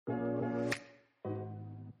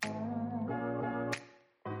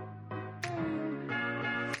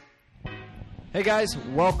Hey guys,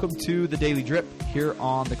 welcome to the Daily Drip here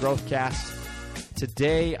on the Growthcast.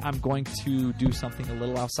 Today I'm going to do something a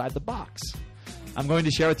little outside the box. I'm going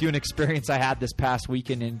to share with you an experience I had this past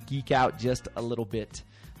weekend and geek out just a little bit.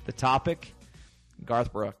 The topic,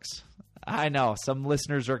 Garth Brooks. I know, some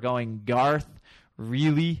listeners are going, Garth,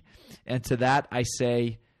 really? And to that I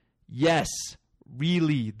say, yes,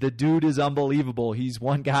 really. The dude is unbelievable. He's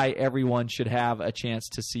one guy everyone should have a chance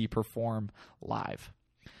to see perform live.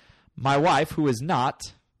 My wife, who is not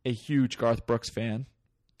a huge Garth Brooks fan,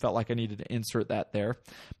 felt like I needed to insert that there.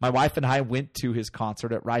 My wife and I went to his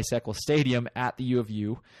concert at Rice-Eccles Stadium at the U of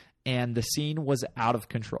U, and the scene was out of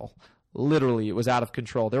control. Literally, it was out of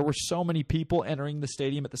control. There were so many people entering the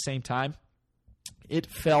stadium at the same time. It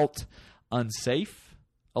felt unsafe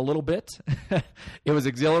a little bit. It was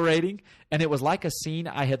exhilarating, and it was like a scene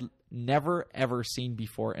I had never, ever seen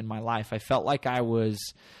before in my life. I felt like I was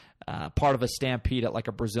part of a stampede at like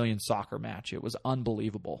a Brazilian soccer match. It was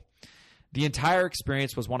unbelievable. The entire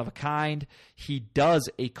experience was one of a kind. He does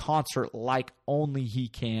a concert like only he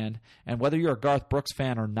can, and whether you're a Garth Brooks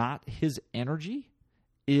fan or not, his energy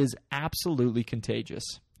is absolutely contagious.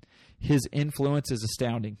 His influence is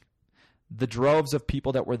astounding. The droves of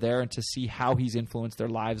people that were there and to see how he's influenced their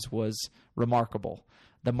lives was remarkable.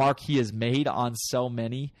 The mark he has made on so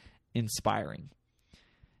many, inspiring.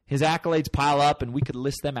 His accolades pile up, and we could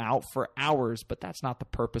list them out for hours, but that's not the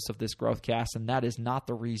purpose of this Growthcast, and that is not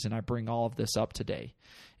the reason I bring all of this up today.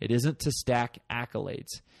 It isn't to stack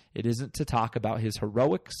accolades. It isn't to talk about his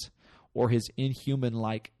heroics or his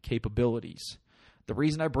inhuman-like capabilities. The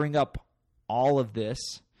reason I bring up all of this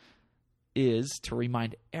is to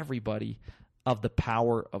remind everybody of the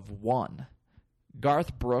power of one.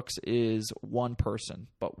 Garth Brooks is one person,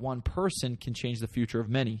 but one person can change the future of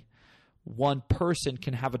many. One person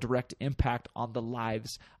can have a direct impact on the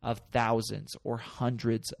lives of thousands or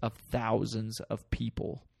hundreds of thousands of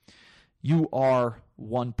people. You are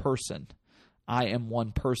one person. I am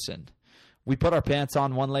one person. We put our pants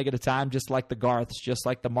on one leg at a time, just like the Garths, just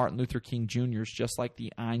like the Martin Luther King Jr.'s, just like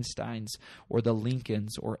the Einsteins or the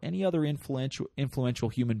Lincolns or any other influential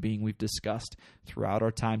human being we've discussed throughout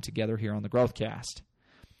our time together here on the Growthcast.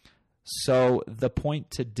 So the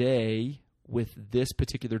point today with this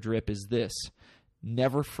particular drip is this: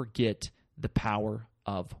 never forget the power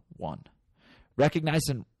of one. Recognize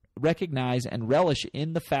and relish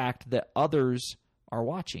in the fact that others are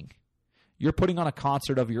watching. You're putting on a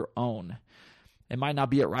concert of your own. It might not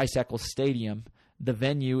be at Rice-Eccles Stadium. The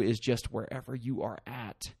venue is just wherever you are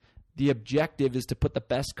at. The objective is to put the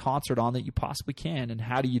best concert on that you possibly can. And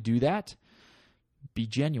how do you do that? Be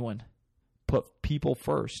genuine. Put people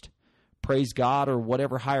first. Praise God or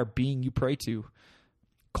whatever higher being you pray to.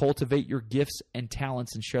 Cultivate your gifts and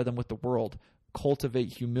talents and share them with the world.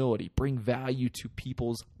 Cultivate humility. Bring value to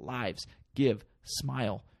people's lives. Give,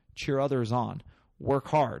 smile, cheer others on. Work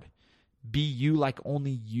hard. Be you like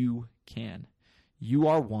only you can. You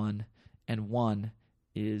are one, and one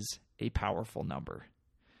is a powerful number.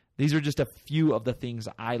 These are just a few of the things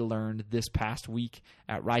I learned this past week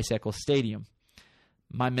at Rice-Eccles Stadium.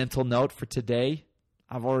 My mental note for today,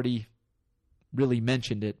 I've already really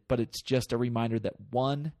mentioned it, but it's just a reminder that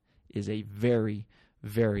one is a very,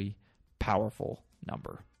 very powerful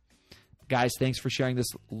number. Guys, thanks for sharing this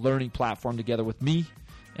learning platform together with me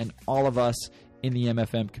and all of us in the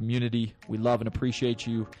MFM community. We love and appreciate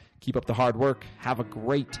you. Keep up the hard work. Have a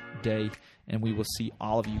great day, and we will see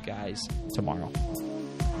all of you guys tomorrow.